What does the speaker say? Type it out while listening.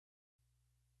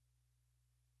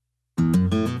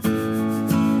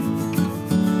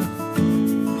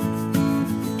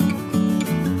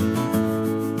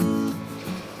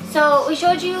So we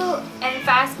showed you in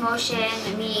fast motion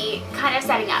me kind of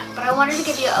setting up, but I wanted to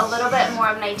give you a little bit more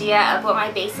of an idea of what my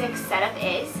basic setup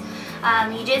is.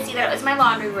 You did see that it was my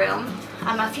laundry room.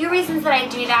 A few reasons that I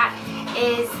do that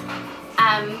is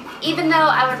even though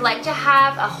I would like to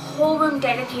have a whole room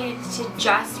dedicated to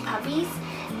just puppies,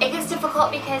 it gets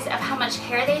difficult because of how much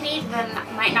care they need. Then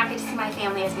I might not get to see my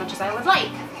family as much as I would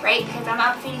like, right? Because I'm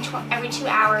out feeding every 2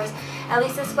 hours. At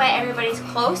least this way everybody's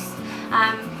close,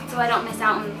 so I don't miss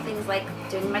out on things like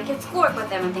doing my kids' schoolwork with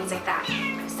them and things like that.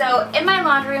 So in my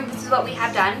laundry room, this is what we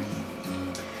have done.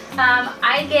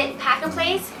 I get pack and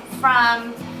plays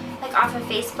from like off of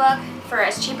Facebook for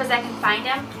as cheap as I can find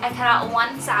them. I cut out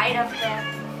one side of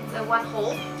the one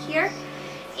hole here,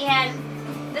 and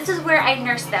this is where I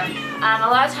nurse them. A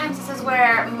lot of times this is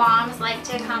where moms like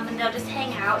to come and they'll just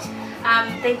hang out.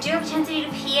 They do have a tendency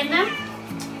to pee in them,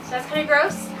 so that's kind of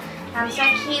gross. So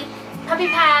I keep puppy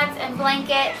pads and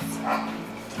blankets.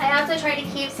 I also try to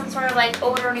keep some sort of like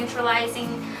odor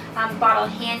neutralizing bottle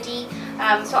handy.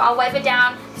 So I'll wipe it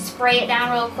down, spray it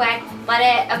down real quick, let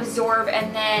it absorb,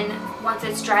 and then once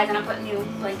it's dry, then I'll put new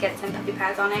blankets and puppy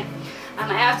pads on it.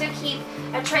 I also keep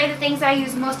a tray of the things that I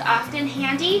use most often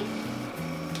handy.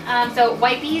 So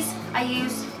wipies I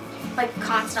use like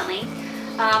constantly.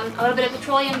 A little bit of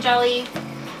petroleum jelly,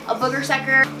 a booger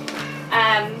sucker,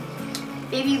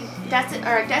 baby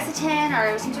Desitin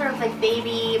or some sort of like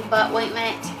baby butt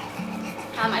ointment.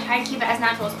 I try to keep it as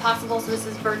natural as possible, so this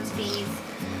is Burt's Bees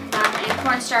and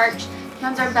cornstarch.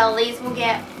 Sometimes our bellies will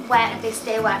get wet. If they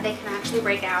stay wet, they can actually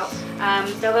break out.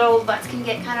 Their little butts can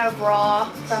get kind of raw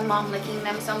from mom licking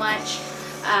them so much.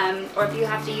 Or if you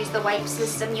have to use the wipes to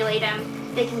stimulate them,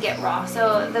 they can get raw.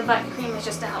 So the butt cream is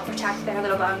just to help protect their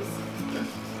little bums.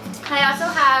 I also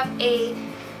have a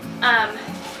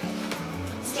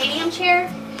stadium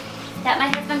chair that my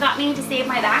husband got me to save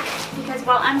my back, because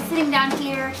while I'm sitting down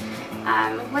here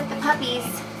with the puppies,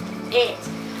 it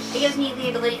gives me the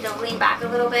ability to lean back a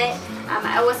little bit.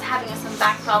 I was having some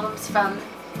back problems from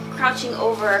crouching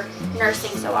over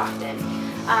nursing so often.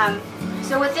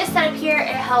 So with this setup here, it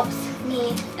helps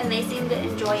me, and they seem to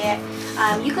enjoy it.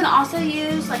 You can also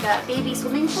use like a baby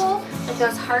swimming pool, like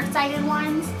those hard-sided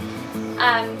ones.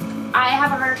 I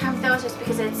have a harder time with those just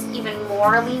because it's even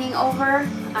more leaning over,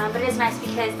 but it is nice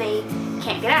because they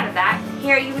can't get out of that.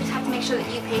 Here you just have to make sure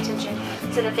that you pay attention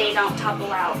so that they don't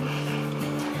topple out.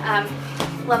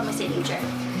 Love my stadium chair.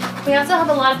 We also have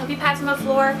a lot of puppy pads on the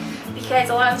floor because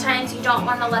a lot of times you don't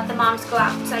want to let the moms go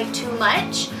outside too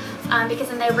much because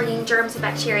then they're bringing germs and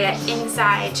bacteria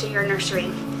inside to your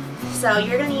nursery. So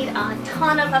you're going to need a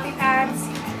ton of puppy pads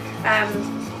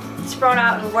spread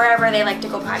out and wherever they like to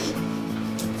go potty.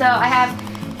 So I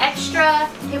have extra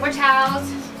paper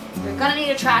towels. You're going to need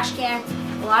a trash can.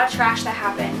 A lot of trash that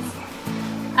happens.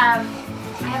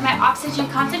 I have my oxygen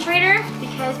concentrator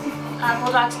because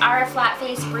Bulldogs are a flat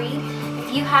face breed.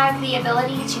 If you have the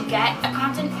ability to get a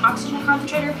oxygen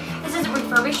concentrator, this is a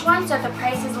refurbished one, so the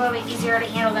price is a little bit easier to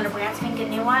handle than a brand spanking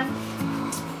new one.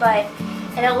 But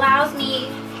it allows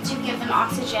me to give them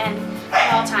oxygen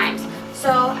at all times.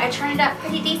 So I turn it up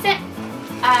pretty decent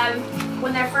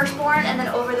when they're first born, and then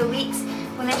over the weeks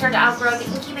when they start to outgrow the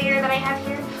incubator that I have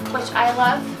here, which I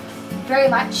love very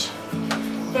much,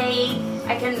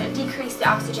 I can decrease the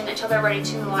oxygen until they're ready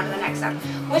to move on to the next step,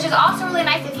 which is also really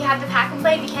nice if you have the pack and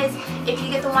play, because if you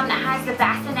get the one that has the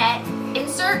bassinet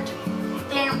insert,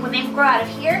 then when they grow out of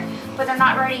here but they're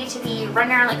not ready to be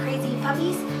running around like crazy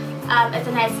puppies, it's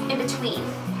a nice in between,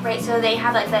 right? So they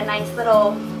have like that nice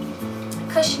little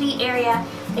cushiony area.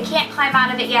 They can't climb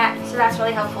out of it yet, so that's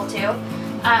really helpful too.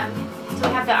 So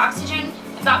we have the oxygen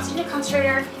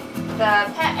concentrator,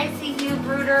 the pet ICU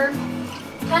brooder,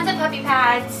 tons of puppy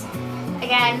pads.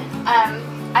 Again,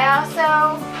 I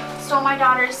also stole my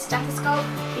daughter's stethoscope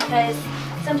because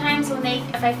sometimes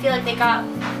if I feel like they got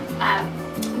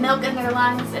milk in their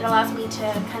lungs, it allows me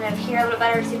to kind of hear a little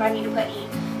better to see if I need to put any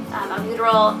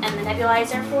albuterol and the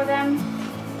nebulizer for them.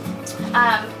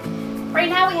 Right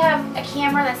now we have a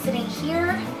camera that's sitting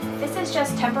here. This is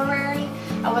just temporary.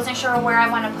 I wasn't sure where I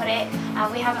want to put it.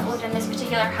 We haven't lived in this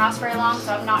particular house very long,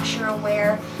 so I'm not sure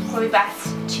where would be best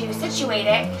to situate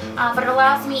it. But it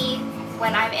allows me,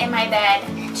 when I'm in my bed,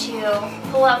 to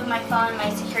pull up my phone,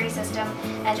 my security system,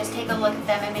 and just take a look at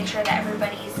them and make sure that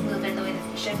everybody's moving the way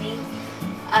that they should be.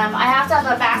 I have to have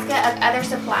a basket of other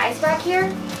supplies back here.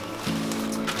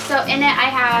 So in it I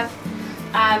have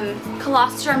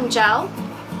colostrum gel.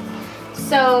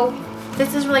 So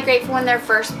this is really great for when they're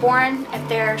first born. If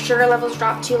their sugar levels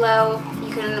drop too low, you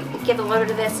can give a little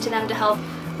bit of this to them to help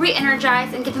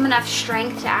re-energize and give them enough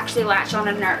strength to actually latch on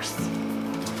and nurse.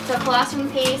 So colostrum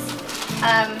paste,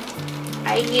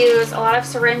 I use a lot of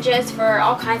syringes for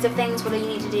all kinds of things, whether you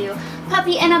need to do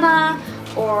puppy enema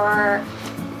or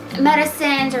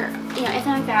medicines or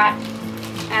anything like that.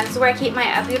 And this is where I keep my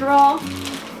epidural.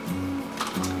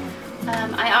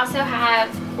 I also have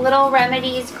Little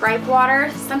Remedies gripe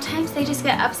water. Sometimes they just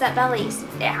get upset bellies.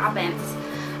 It happens.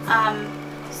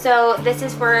 So this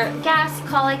is for gas,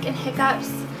 colic, and hiccups.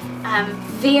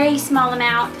 Very small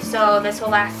amount, so this will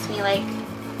last me like,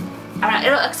 I don't know,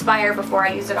 it'll expire before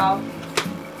I use it all.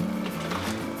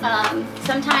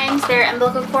 Sometimes their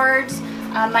umbilical cords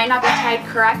might not be tied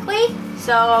correctly,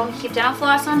 so keep dental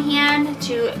floss on hand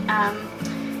to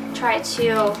try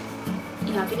to,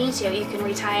 if you need to, you can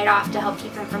retie it off to help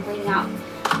keep them from bleeding out.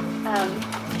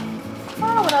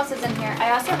 What else is in here?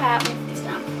 I also have, let me put these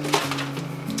down.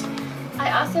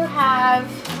 I also have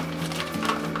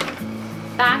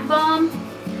backbone,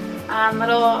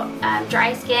 little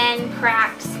dry skin,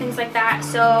 cracks, things like that.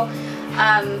 So,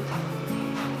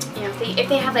 if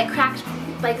they have like cracked,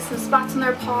 like some spots on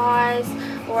their paws,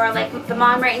 or like the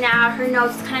mom right now, her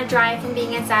nose is kind of dry from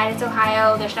being inside. It's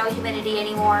Ohio. There's no humidity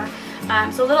anymore.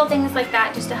 So little things like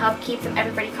that just to help keep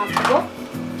everybody comfortable.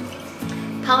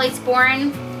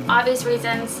 Polysporin, obvious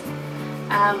reasons.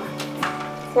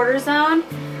 Cortisone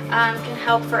can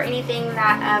help for anything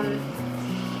that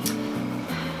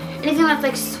anything that's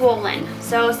like swollen.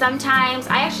 So sometimes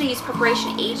I actually use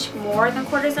Preparation H more than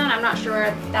cortisone. I'm not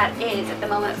sure what that is at the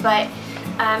moment, but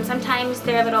sometimes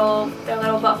their little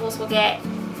buttholes will get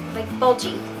like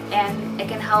bulgy, and it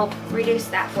can help reduce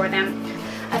that for them.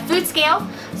 A food scale,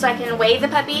 so I can weigh the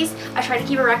puppies. I try to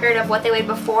keep a record of what they weighed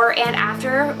before and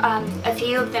after a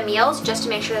few of the meals, just to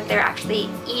make sure that they're actually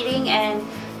eating and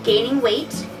gaining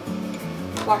weight.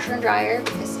 Washer and dryer,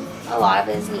 because a lot of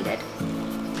it is needed.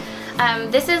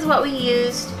 This is what we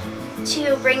used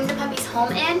to bring the puppies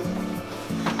home in.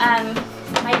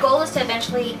 My goal is to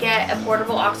eventually get a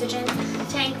portable oxygen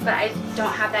tank, but I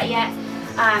don't have that yet.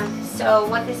 So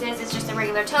what this is just a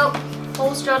regular tote,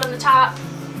 holes drilled in the top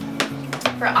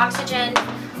for oxygen.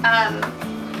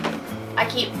 I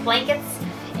keep blankets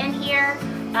in here,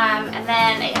 and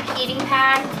then a heating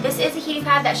pad. This is a heating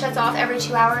pad that shuts off every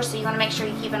 2 hours, so you want to make sure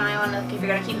you keep an eye on it if you're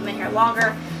going to keep them in here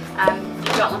longer.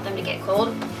 You don't want them to get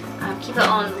cold. Keep it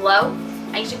on low.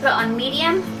 I usually put it on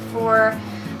medium for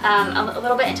a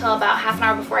little bit until about half an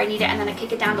hour before I need it, and then I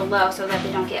kick it down to low so that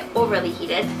they don't get overly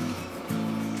heated.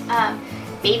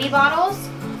 Baby bottles.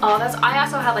 I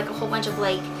also have like a whole bunch of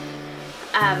like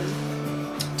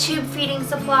tube feeding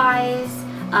supplies,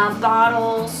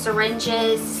 bottles,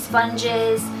 syringes,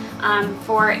 sponges,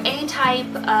 for any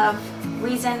type of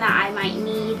reason that I might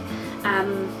need,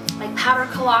 like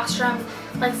powder colostrum.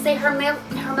 Let's say her milk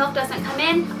doesn't come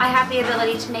in, I have the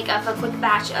ability to make up a quick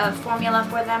batch of formula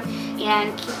for them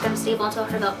and keep them stable until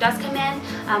her milk does come in,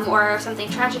 or if something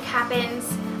tragic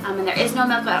happens and there is no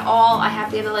milk at all, I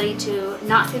have the ability to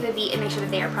not skip a beat and make sure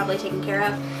that they are probably taken care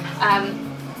of.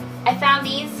 I found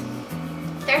these.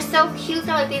 They're so cute.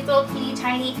 They're like these little teeny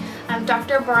tiny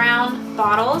Dr. Brown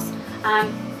bottles.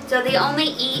 So they only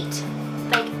eat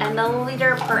like a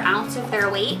milliliter per ounce of their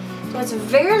weight. So it's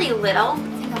very little. I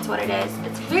think that's what it is.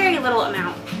 It's very little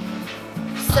amount.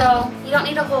 So you don't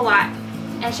need a whole lot.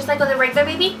 And it's just like with a regular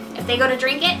baby. If they go to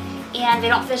drink it and they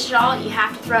don't finish it all, you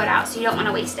have to throw it out. So you don't want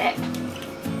to waste it,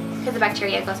 because the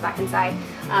bacteria goes back inside.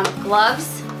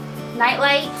 Gloves, night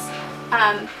lights.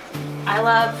 I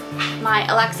love my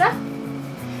Alexa.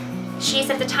 She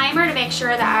sets a timer to make sure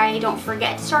that I don't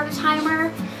forget to start a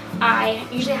timer. I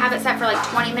usually have it set for like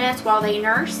 20 minutes while they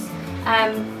nurse.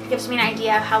 Gives me an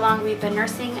idea of how long we've been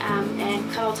nursing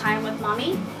and cuddle time with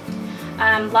mommy.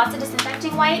 Lots of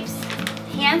disinfecting wipes.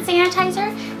 Hand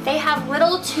sanitizer. They have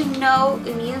little to no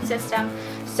immune system.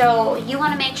 So you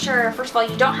want to make sure, first of all,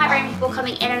 you don't have any people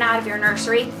coming in and out of your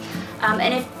nursery.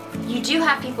 And if you do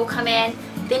have people come in,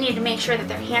 they need to make sure that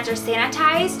their hands are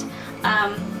sanitized.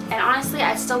 And honestly,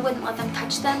 I still wouldn't let them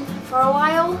touch them for a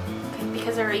while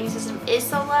because their immune system is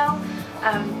so low.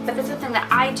 But this is something that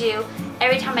I do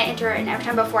every time I enter and every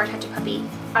time before I touch a puppy.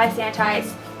 I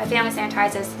sanitize, my family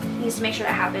sanitizes, needs to make sure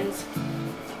that happens.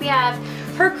 We have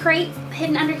her crate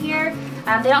hidden under here.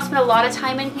 They don't spend a lot of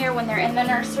time in here when they're in the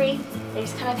nursery. They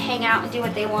just kind of hang out and do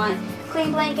what they want.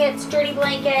 Clean blankets, dirty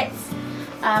blankets,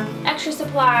 extra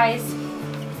supplies.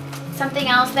 Something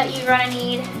else that you're going to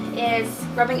need is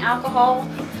rubbing alcohol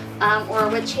or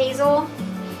witch hazel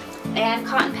and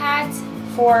cotton pads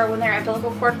for when their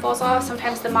umbilical cord falls off.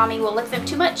 Sometimes the mommy will lick them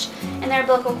too much and their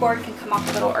umbilical cord can come off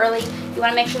a little early. You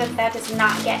want to make sure that that does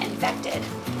not get infected.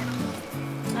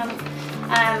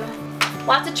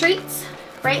 Lots of treats,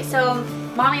 right? So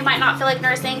mommy might not feel like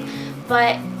nursing,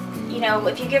 but you know,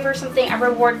 if you give her something, a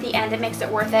reward at the end, it makes it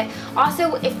worth it.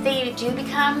 Also, if they do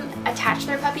become attached to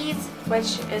their puppies,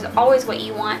 which is always what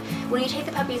you want, when you take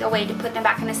the puppies away to put them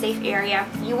back in a safe area,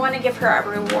 you want to give her a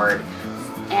reward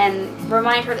and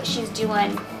remind her that she's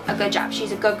doing a good job.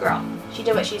 She's a good girl. She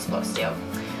did what she's supposed to.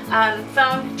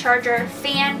 Phone, charger,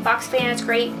 fan, box fan is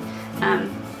great.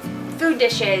 Food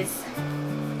dishes.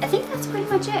 I think that's pretty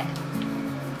much it.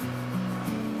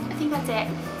 I think that's it.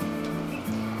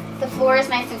 The floor is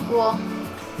nice and cool.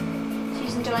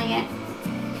 She's enjoying it.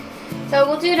 So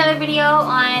we'll do another video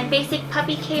on basic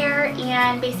puppy care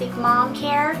and basic mom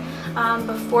care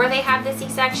before they have the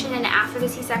C-section and after the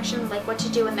C-section, like what to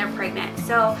do when they're pregnant.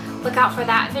 So look out for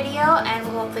that video, and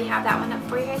we'll hopefully have that one up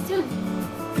for you guys soon.